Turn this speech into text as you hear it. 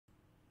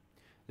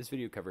This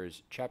video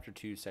covers Chapter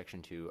 2,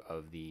 Section 2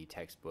 of the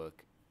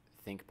textbook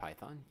Think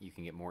Python. You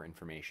can get more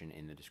information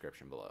in the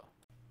description below.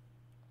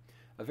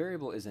 A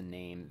variable is a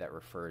name that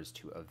refers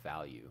to a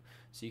value.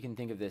 So you can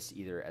think of this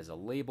either as a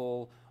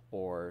label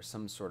or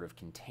some sort of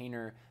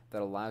container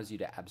that allows you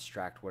to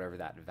abstract whatever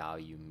that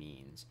value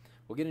means.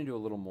 We'll get into a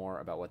little more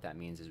about what that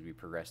means as we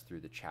progress through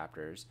the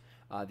chapters.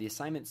 The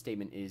assignment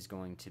statement is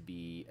going to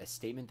be a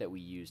statement that we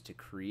use to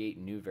create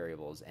new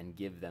variables and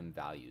give them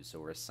values. So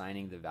we're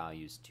assigning the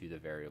values to the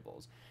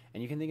variables.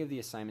 And you can think of the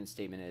assignment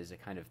statement as a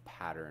kind of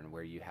pattern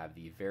where you have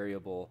the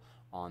variable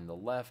on the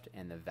left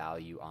and the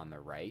value on the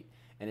right.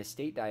 And a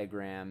state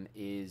diagram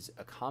is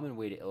a common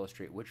way to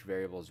illustrate which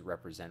variables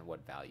represent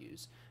what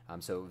values.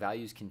 So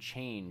values can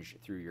change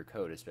through your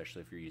code,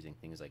 especially if you're using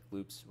things like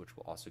loops, which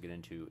we'll also get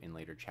into in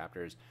later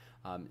chapters.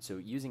 So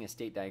using a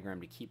state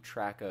diagram to keep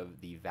track of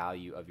the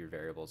value of your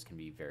variables can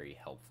be very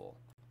helpful.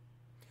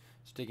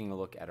 So taking a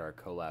look at our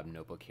Colab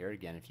notebook here,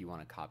 again, if you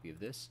want a copy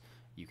of this,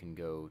 you can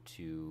go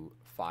to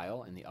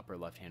File in the upper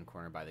left-hand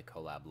corner by the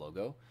Colab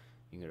logo.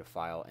 You can go to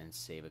File and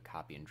Save a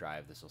Copy and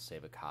Drive. This will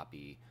save a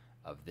copy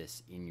of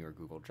this in your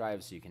Google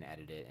Drive so you can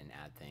edit it and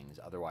add things.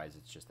 Otherwise,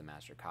 it's just the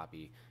master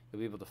copy. You'll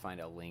be able to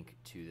find a link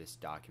to this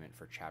document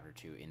for Chapter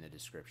 2 in the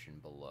description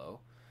below.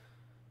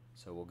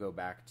 So we'll go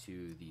back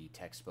to the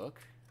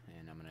textbook,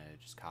 and I'm going to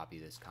just copy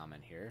this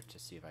comment here to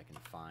see if I can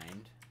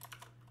find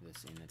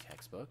this in the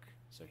textbook.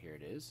 So here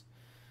it is.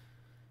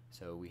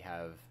 So we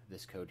have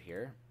this code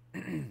here.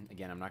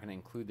 Again, I'm not going to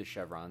include the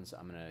chevrons.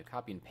 I'm going to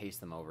copy and paste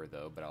them over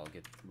though, but I'll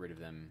get rid of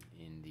them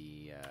in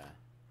the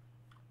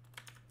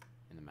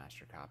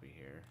master copy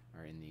here,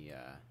 or in the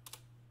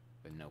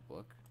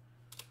notebook.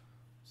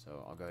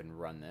 So I'll go ahead and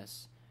run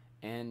this.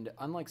 And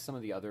unlike some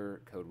of the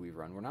other code we've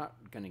run, we're not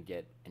going to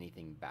get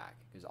anything back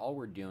because all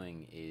we're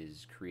doing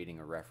is creating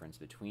a reference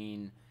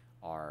between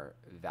our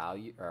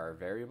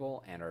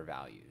variable and our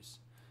values.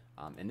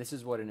 And this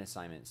is what an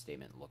assignment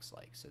statement looks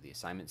like. So the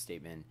assignment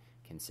statement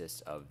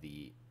consists of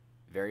the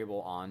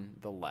variable on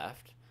the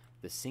left,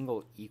 the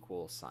single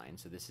equal sign.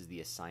 So this is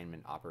the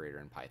assignment operator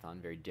in Python,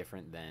 very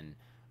different than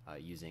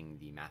using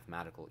the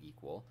mathematical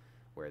equal,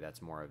 where that's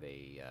more of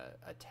a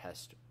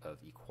test of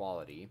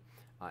equality.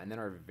 And then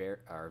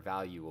our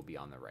value will be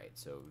on the right.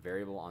 So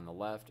variable on the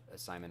left,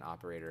 assignment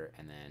operator,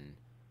 and then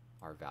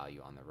our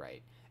value on the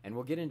right. And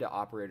we'll get into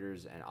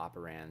operators and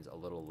operands a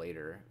little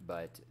later,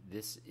 but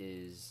this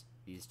is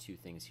these two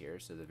things here.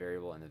 So the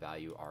variable and the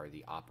value are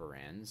the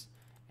operands,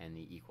 and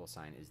the equal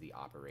sign is the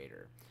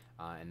operator.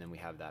 And then we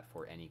have that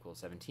for n equals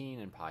 17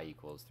 and pi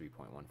equals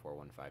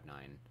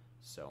 3.14159,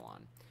 so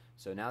on.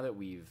 So now that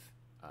we've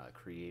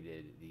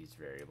created these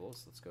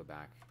variables, let's go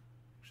back.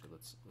 Actually,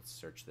 let's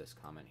search this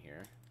comment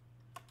here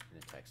in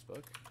the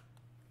textbook.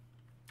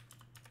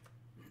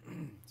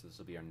 So this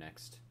will be our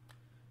next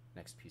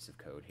piece of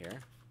code here.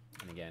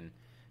 And again,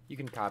 you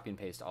can copy and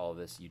paste all of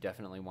this. You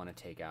definitely want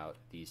to take out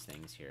these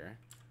things here.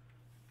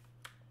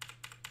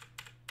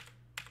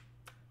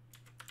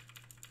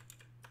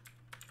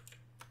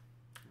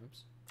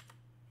 Oops.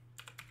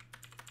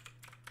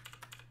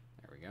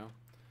 There we go.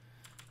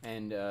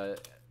 And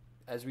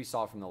as we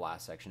saw from the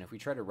last section, if we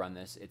try to run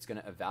this, it's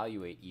going to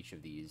evaluate each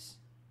of these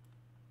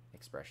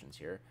expressions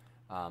here,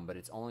 but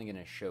it's only going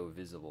to show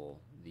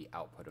visible the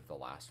output of the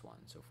last one.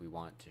 So if we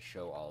want to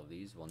show all of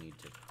these, we'll need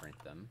to print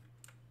them.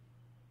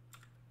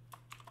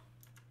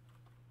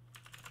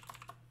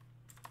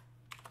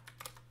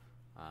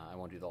 I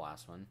won't do the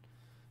last one.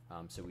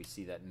 So we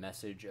see that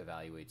message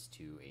evaluates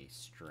to a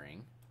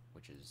string,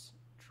 which is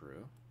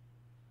true,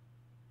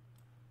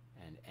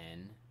 and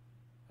n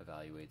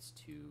evaluates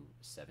to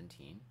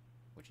 17,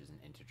 which is an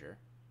integer,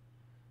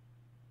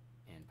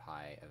 and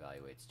pi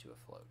evaluates to a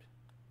float.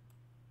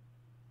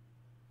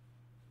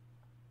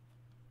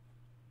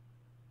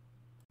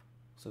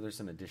 So there's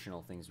some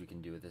additional things we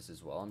can do with this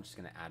as well. I'm just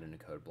going to add in a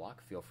code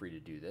block. Feel free to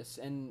do this.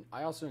 And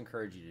I also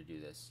encourage you to do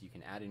this. You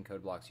can add in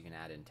code blocks, you can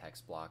add in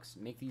text blocks.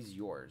 Make these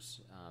yours.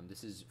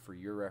 This is for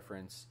your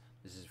reference.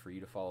 This is for you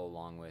to follow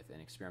along with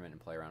and experiment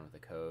and play around with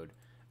the code.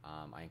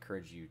 I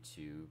encourage you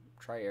to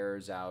try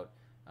errors out,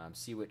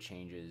 see what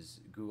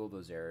changes, Google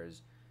those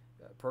errors.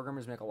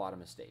 Programmers make a lot of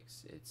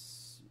mistakes.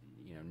 It's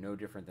no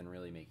different than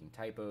really making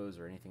typos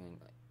or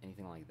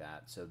anything like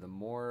that. So the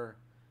more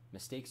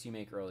mistakes you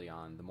make early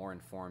on, the more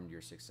informed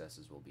your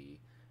successes will be.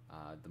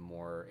 The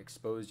more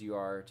exposed you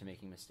are to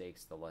making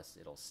mistakes, the less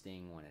it'll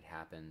sting when it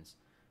happens.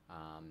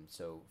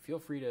 So feel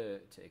free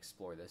to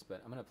explore this,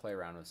 but I'm going to play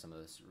around with some of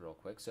this real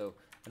quick. So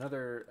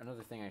another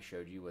thing I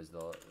showed you was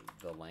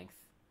the length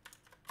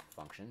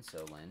function.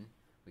 So len,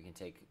 we can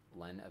take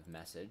len of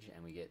message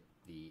and we get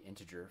the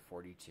integer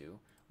 42.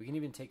 We can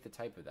even take the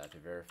type of that to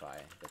verify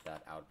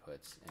that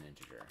outputs an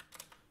integer.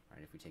 All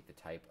right, if we take the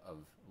type of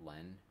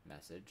len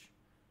message,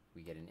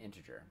 we get an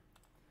integer.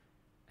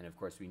 And of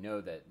course we know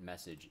that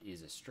message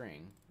is a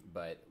string,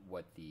 but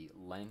what the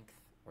length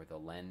or the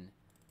len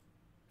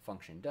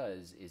function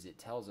does is it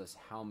tells us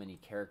how many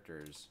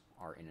characters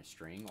are in a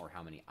string or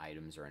how many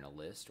items are in a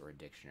list or a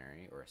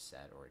dictionary or a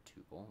set or a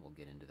tuple. We'll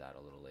get into that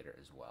a little later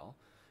as well.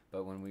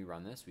 But when we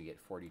run this, we get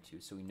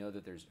 42. So we know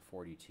that there's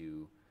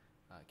 42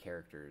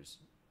 characters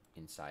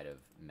inside of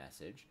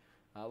message.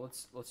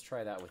 Let's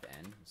try that with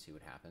n and see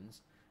what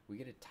happens. We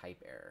get a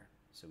type error.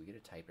 So we get a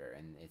type error,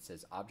 and it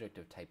says object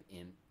of type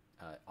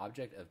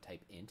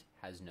int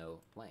has no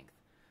length.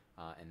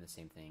 And the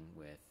same thing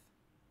with,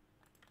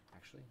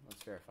 actually,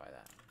 let's verify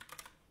that.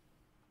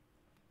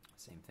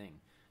 Same thing.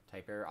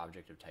 Type error,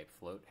 object of type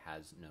float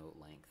has no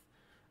length.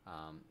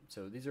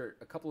 So these are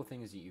a couple of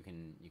things that you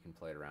can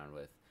play around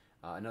with.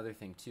 Another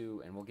thing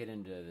too, and we'll get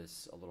into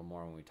this a little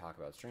more when we talk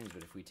about strings,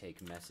 but if we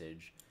take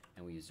message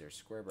and we use their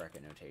square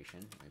bracket notation,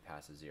 and we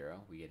pass a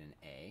 0, we get an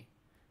A,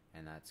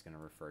 and that's going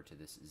to refer to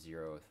this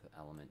 0th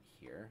element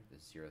here,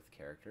 this 0th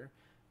character,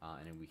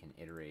 and then we can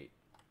iterate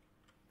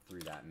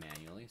through that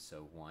manually.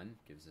 So 1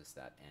 gives us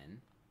that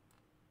N,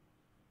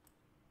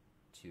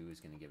 2 is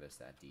going to give us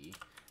that D,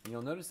 and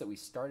you'll notice that we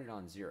started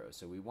on 0,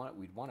 so we'd want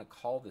to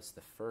call this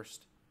the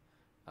first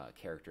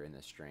character in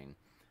this string,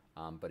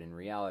 but in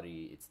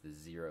reality it's the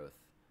 0th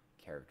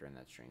character in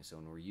that string. So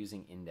when we're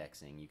using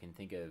indexing, you can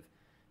think of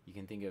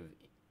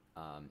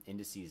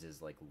indices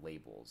as like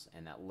labels,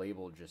 and that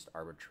label just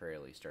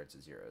arbitrarily starts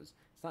at zeros.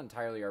 It's not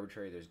entirely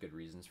arbitrary, there's good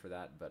reasons for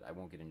that, but I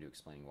won't get into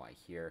explaining why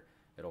here.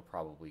 It'll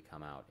probably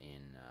come out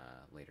in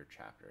later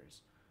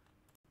chapters.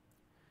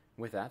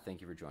 With that,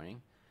 thank you for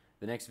joining.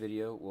 The next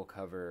video will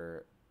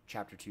cover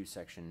Chapter 2,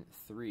 Section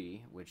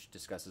 3, which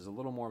discusses a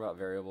little more about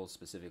variables,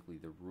 specifically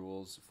the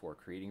rules for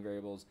creating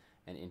variables,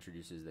 and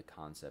introduces the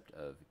concept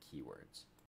of keywords.